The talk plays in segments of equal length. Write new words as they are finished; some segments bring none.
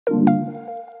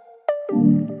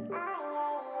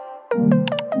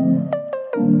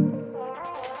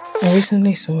I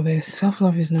recently saw this.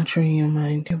 Self-love is nurturing your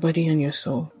mind, your body, and your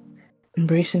soul.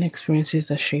 Embracing experiences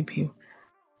that shape you.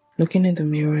 Looking in the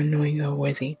mirror and knowing you are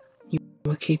worthy, you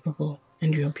are capable,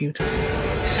 and you are beautiful.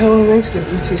 So I went to the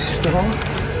beauty store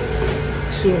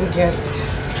to get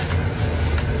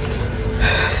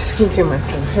skincare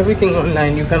myself. Everything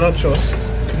online you cannot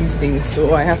trust these days,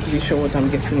 so I have to be sure what I'm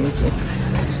getting into.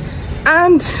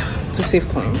 And to save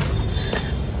coins.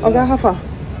 Okay, how far?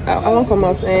 I won't come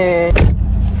out.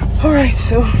 Alright,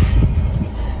 so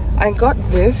I got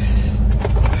this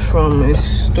from a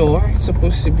store. It's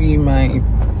supposed to be my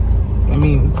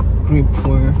grip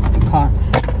for the car,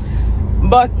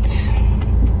 but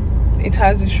it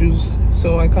has issues,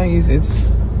 so I can't use it.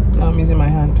 Now I'm using my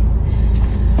hand.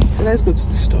 So let's go to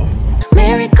the store.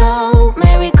 Merry go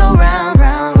round,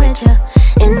 round with ya.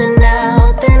 In and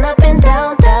out, then up and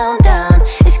down, down, down.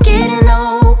 It's getting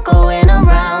old, going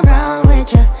around, round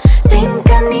with ya. Think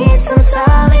I need some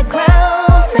solid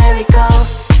ground. Merry go.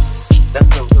 Let's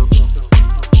go.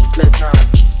 Let's hop.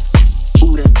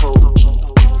 Ooh, that's cold.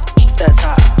 That's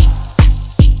hot.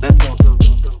 Let's go.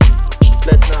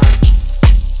 Let's hop.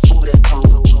 Ooh, that's cold.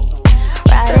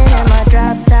 Riding in my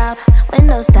drop top,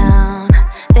 windows down.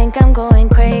 Think I'm going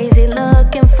crazy,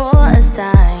 looking for a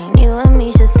sign. You and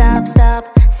me should stop,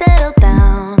 settle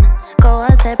down. Go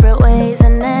our separate ways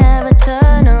and never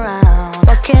turn around.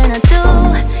 What can I do?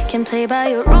 Can play by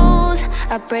your rules.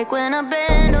 I break when I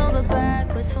bend over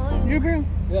backwards for you. Gabriel,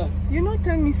 Yeah. you know,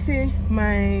 tell me say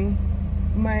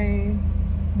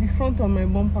the front of my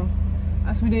bumper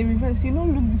as we dey reverse, you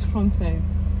don't look this front side.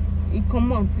 It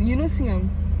come out. You know see him.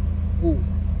 Who?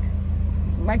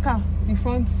 My car, the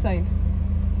front side.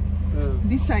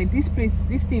 This side, this place,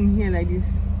 this thing here like this.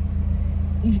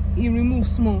 It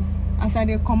removes small as I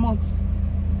dey come out.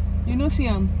 You know see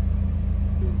him.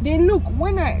 They look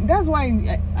when that's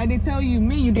why I dey tell you,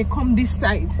 me you dey come this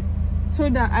side. So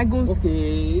that I go.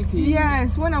 Okay.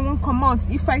 Yes, when I won't come out,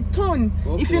 if I turn,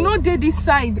 Okay. if you know dey this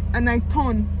side and I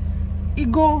turn,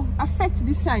 it go affect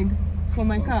this side for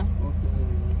my car.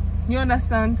 Okay. You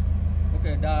understand?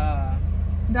 Okay,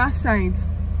 That side.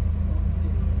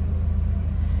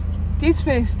 This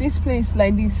place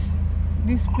like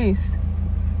this place.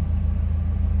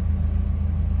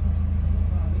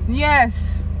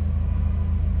 Yes.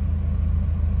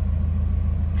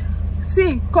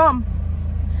 See, come.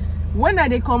 When are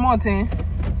they come out,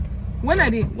 When are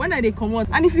they come out?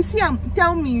 And if you see them,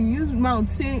 tell me, use mouth,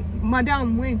 say,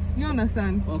 madam, wait. You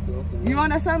understand? Okay. You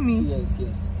understand me? Yes.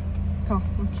 Oh,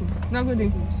 okay. Now go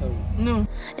there. Sorry. No.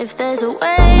 If there's a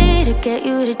way to get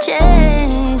you to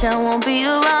change, I won't be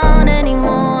around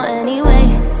anymore anyway.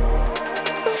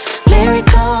 Merry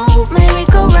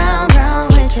go round,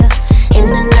 round with ya. In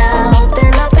and out,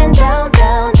 then up and down,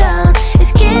 down, down.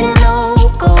 It's getting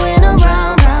old, going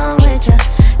around, round with ya.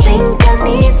 Think I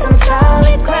need some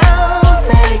solid ground.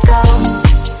 Merry go.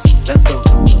 Let's go.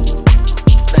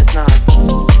 Let's not.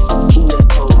 Ooh, that's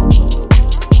cold.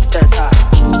 That's hot.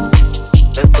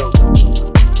 Let's go.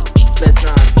 Let's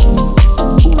not.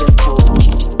 Ooh, that's cold.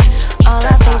 All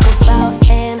I think about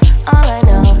and all I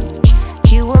know,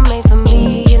 you were made for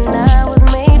me and I was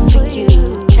made for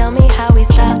you. Tell me how we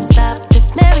stop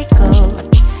this merry-go.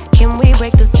 Can we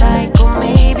break the cycle,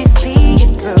 maybe see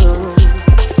it through?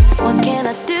 What can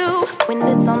I do when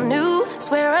it's all new?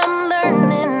 Swear I'm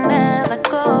learning as I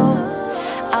go.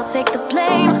 I'll take the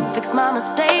blame, fix my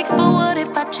mistakes, but what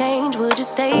if I change? Would you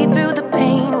stay through the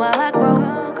pain while I grow?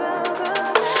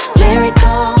 Merry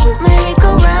go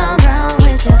round, round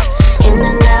with ya. In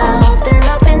and out, then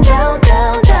up and down,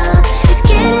 down, down. It's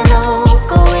getting old,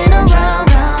 going around,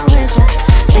 round with ya.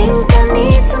 Think I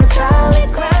need some solid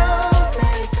ground.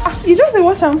 Merry go. You just say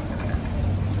wash them.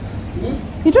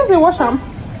 You just say wash them.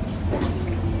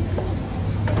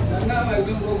 Now I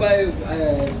don't go by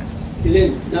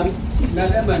clean. Now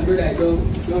that my brother I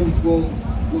don't go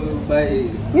by.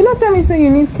 You not tell me say you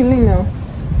need killing now.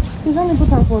 You only put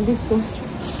them for this too.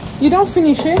 You don't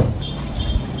finish it.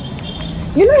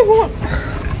 You know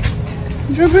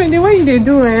even Gabriel, the way they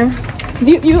do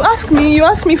you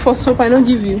ask me for soap, I don't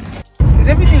give you. Is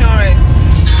everything alright?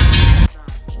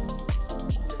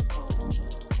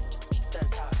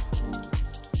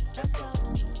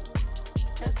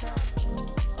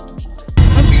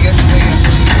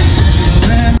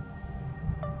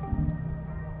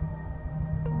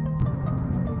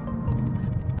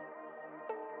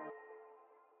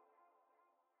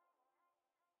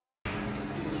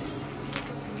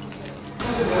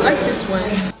 Like this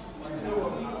one.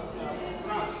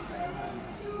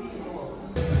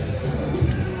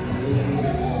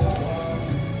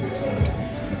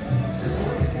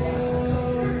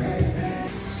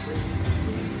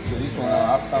 So this one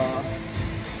after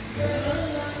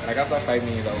after 5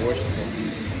 minutes, I'll wash it.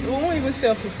 We won't even stay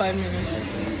up to 5 minutes.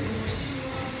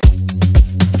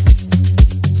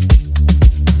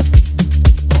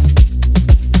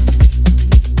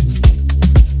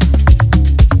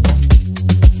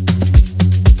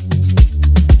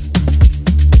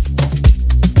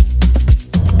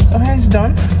 So hair is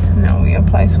done. Now we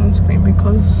apply sunscreen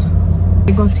because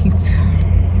it goes heat.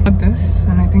 Got this,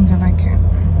 and I think I like it.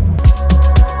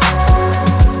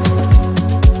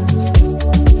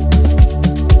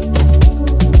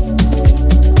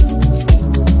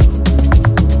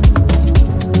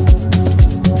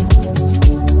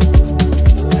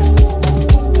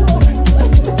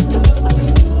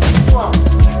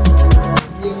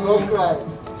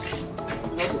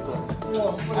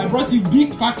 I brought you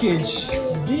big package.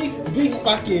 Big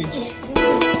package.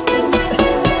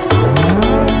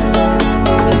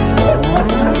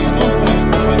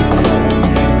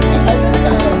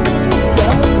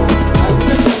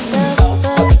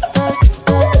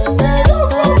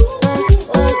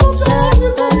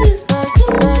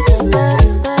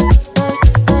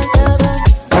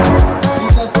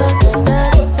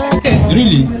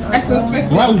 Really? I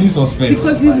suspect. Why would you suspect?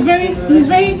 Because he's very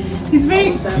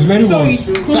Very sorry. warm.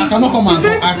 So I cannot come and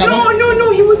I cannot. No,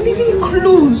 he was leaving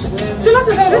clothes. So last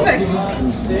time I was like,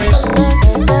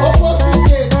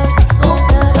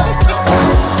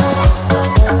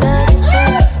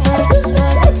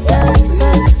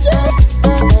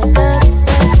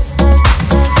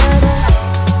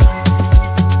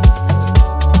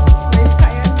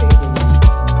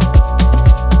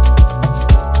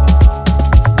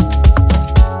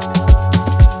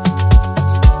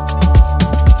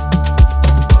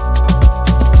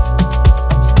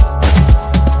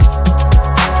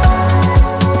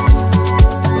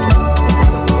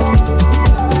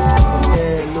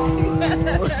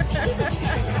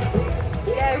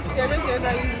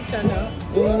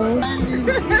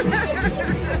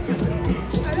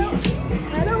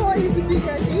 I don't want you to be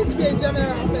like, you need to be a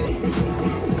general person.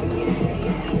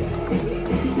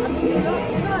 I mean, you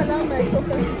don't allow my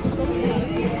profession to come to us.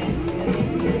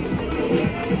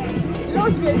 You don't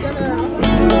want to be a general.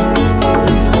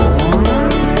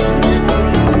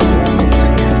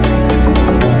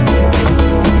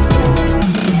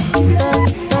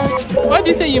 What do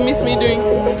you say you miss me doing?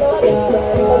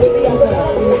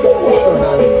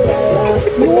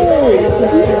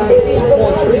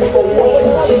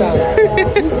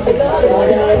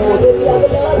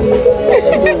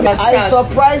 I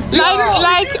surprised you.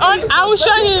 Like on, I will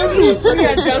show him.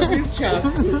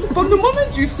 From the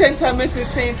moment you sent her message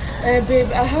saying, babe,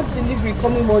 I have delivery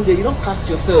coming Monday, you don't cast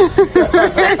yourself.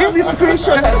 The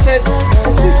screenshot I said,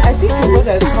 sis, I think your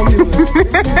brother is coming.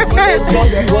 There's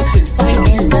God watching. Find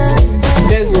you.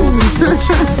 There's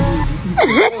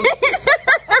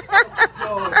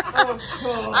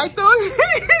I told you.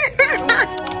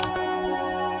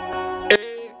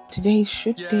 Today is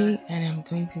shoot day, and I'm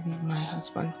going to leave my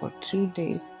husband for 2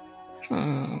 days.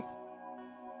 Oh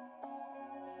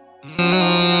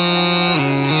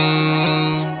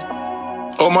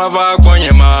my vibe on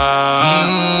your mind.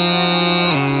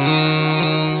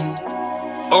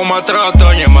 Oh my throat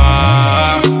on your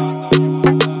mind.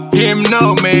 Him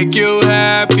no make you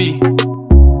happy.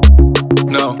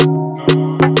 No.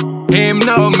 Him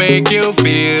no make you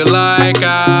feel like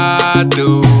I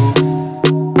do.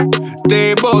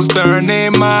 They both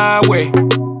turning my way.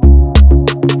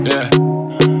 Yeah.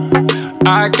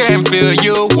 I can feel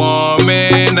you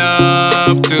warming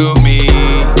up to me.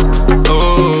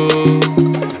 Oh,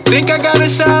 think I got a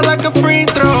shot like a free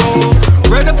throw.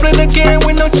 Ready to play the game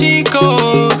with no cheat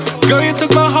code. Girl, you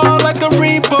took my heart like a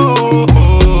repo. Oh,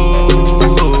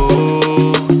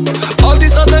 all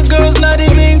these other girls not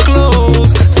even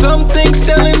close. Something's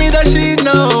telling me that she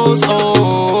knows.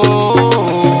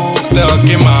 Oh, stuck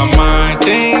in my mind,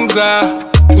 things I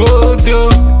would do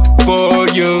for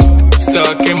you.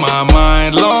 Stuck in my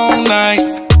mind, long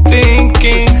nights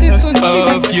thinking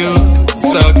of you.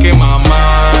 Stuck in my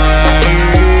mind.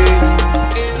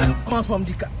 Come on from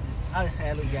the car.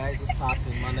 Hello guys, what's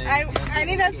happening? My name is I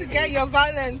needed to get your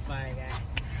violence.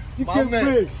 my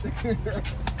man.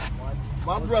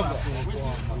 My brother.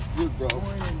 Good, bro.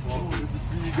 Good to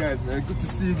see you guys, man. Good to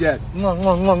see you guys.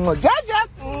 Jaja.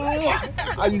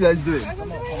 How you guys doing?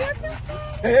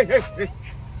 Hey.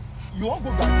 You won't go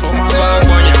back. Oh my God,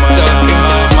 when you're stuck in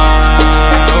my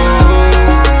mind. Oh,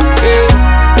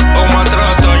 yeah. Oh my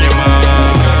throat on your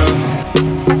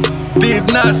mind. Did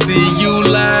not see you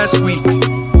last week.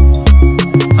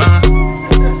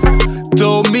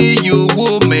 Told me you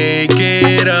would make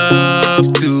it up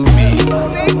to me.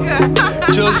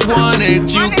 Just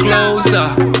wanted you closer.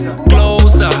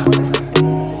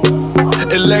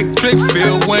 Electric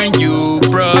feel when you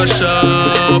brush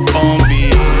up on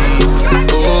me.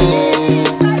 Oh,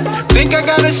 think I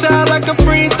got a shot like a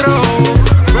free throw.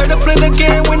 Ready to play the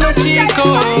game with no cheat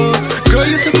code. Girl,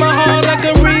 you took my heart like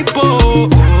a repo.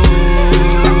 Oh,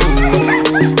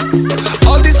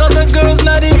 all these other girls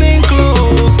not even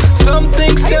close.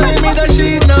 Something's telling me that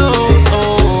she knows.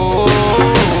 Oh,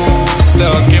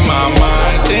 stuck in my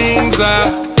mind, things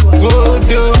I would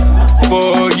do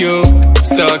for you.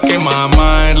 Stuck in my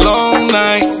mind, long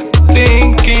nights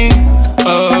thinking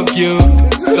of you.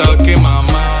 Stuck in my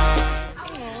mind.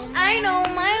 I know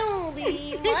my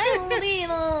oldie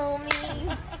know me.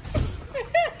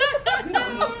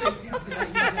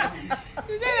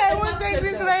 You said I won't take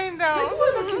this line down.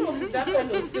 That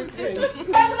kind of statement.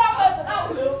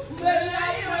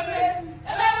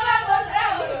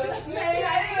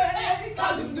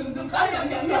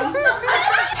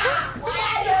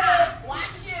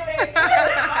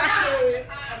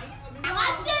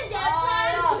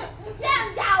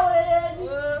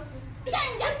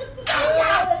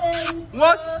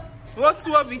 What's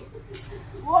Wobby?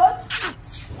 What?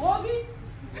 Wobby?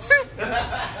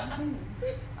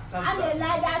 I don't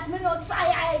like that. Me not try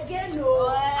again. No.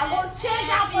 I'm gonna change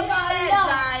that for your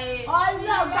love. Oh,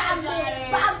 love,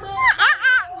 baby.